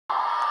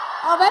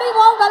A very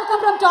warm welcome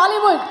from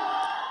Tollywood.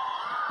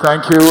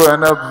 Thank you,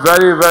 and a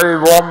very, very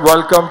warm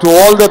welcome to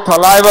all the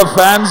Thalaiva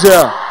fans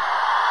here.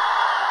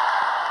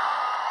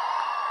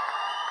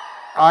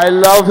 I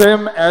love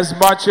him as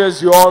much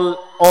as you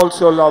all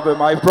also love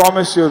him. I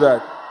promise you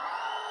that.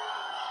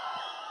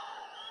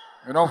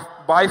 You know,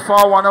 by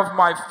far one of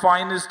my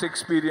finest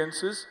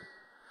experiences,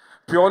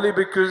 purely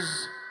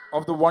because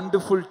of the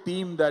wonderful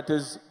team that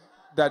is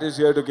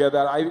here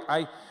together.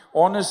 I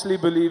honestly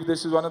believe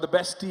this is one of the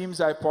best teams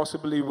I've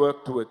possibly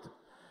worked with.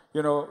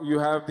 You know, you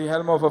have the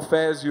helm of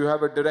affairs, you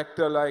have a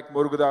director like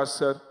Murugadas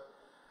sir.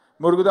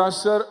 Murugadas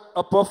sir,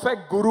 a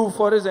perfect guru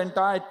for his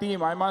entire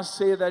team. I must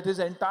say that his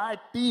entire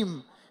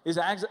team is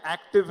as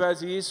active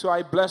as he is, so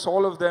I bless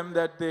all of them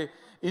that they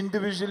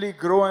individually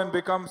grow and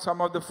become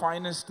some of the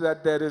finest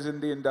that there is in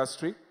the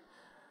industry.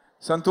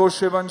 Santosh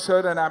Shivan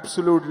sir, an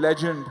absolute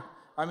legend.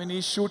 I mean,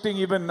 he's shooting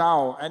even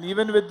now, and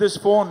even with this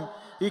phone,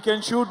 he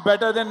can shoot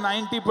better than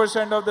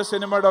 90% of the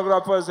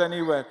cinematographers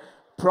anywhere.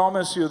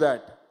 Promise you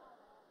that.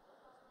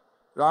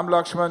 Ram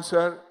Lakshman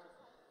sir,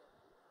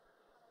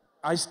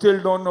 I still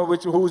don't know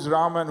who's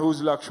Ram and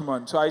who's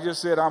Lakshman. So I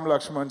just say Ram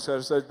Lakshman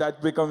sir, so that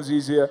becomes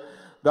easier.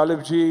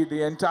 Dalip ji,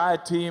 the entire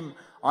team.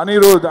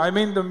 Anirudh, I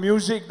mean, the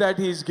music that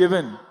he's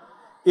given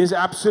is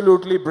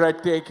absolutely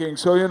breathtaking.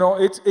 So, you know,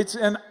 it's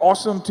an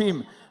awesome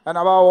team. And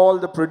above all,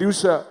 the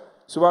producer,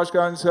 Subhash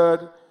Khan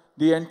sir,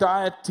 the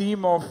entire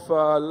team of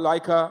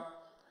Laika,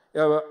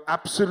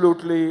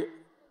 absolutely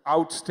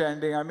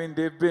outstanding. I mean,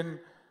 they've been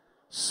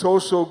so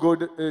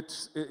good.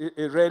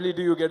 Rarely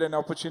do you get an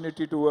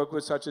opportunity to work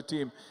with such a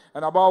team.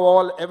 And above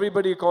all,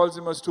 everybody calls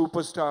him a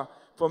superstar.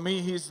 For me,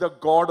 he's the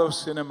god of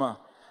cinema.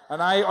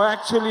 And I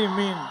actually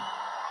mean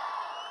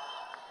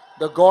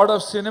the god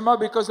of cinema,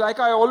 because like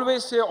I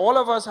always say, all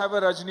of us have a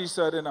Rajni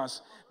sir in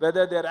us.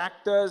 Whether they're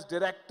actors,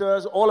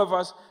 directors, all of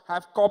us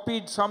have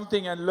copied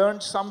something and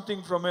learned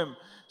something from him.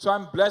 So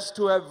I'm blessed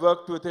to have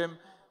worked with him.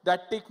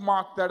 That tick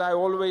mark that I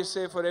always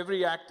say for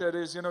every actor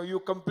is, you know, you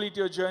complete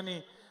your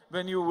journey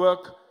when you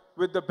work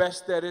with the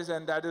best there is,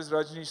 and that is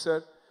Rajni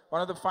sir.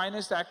 One of the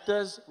finest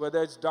actors,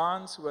 whether it's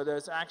dance, whether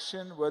it's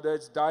action, whether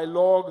it's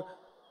dialogue,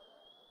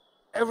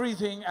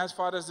 everything as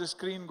far as the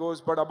screen goes,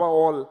 but above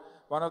all,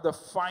 one of the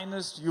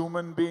finest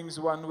human beings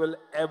one will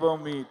ever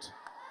meet.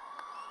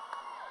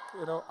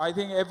 You know, I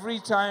think every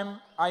time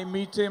I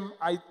meet him,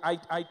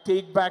 I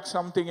take back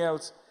something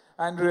else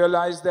and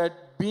realize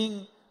that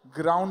being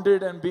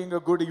grounded and being a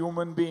good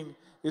human being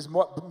is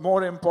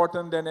more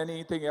important than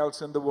anything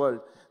else in the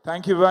world.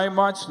 Thank you very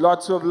much.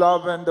 Lots of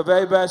love and the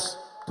very best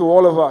to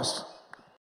all of us.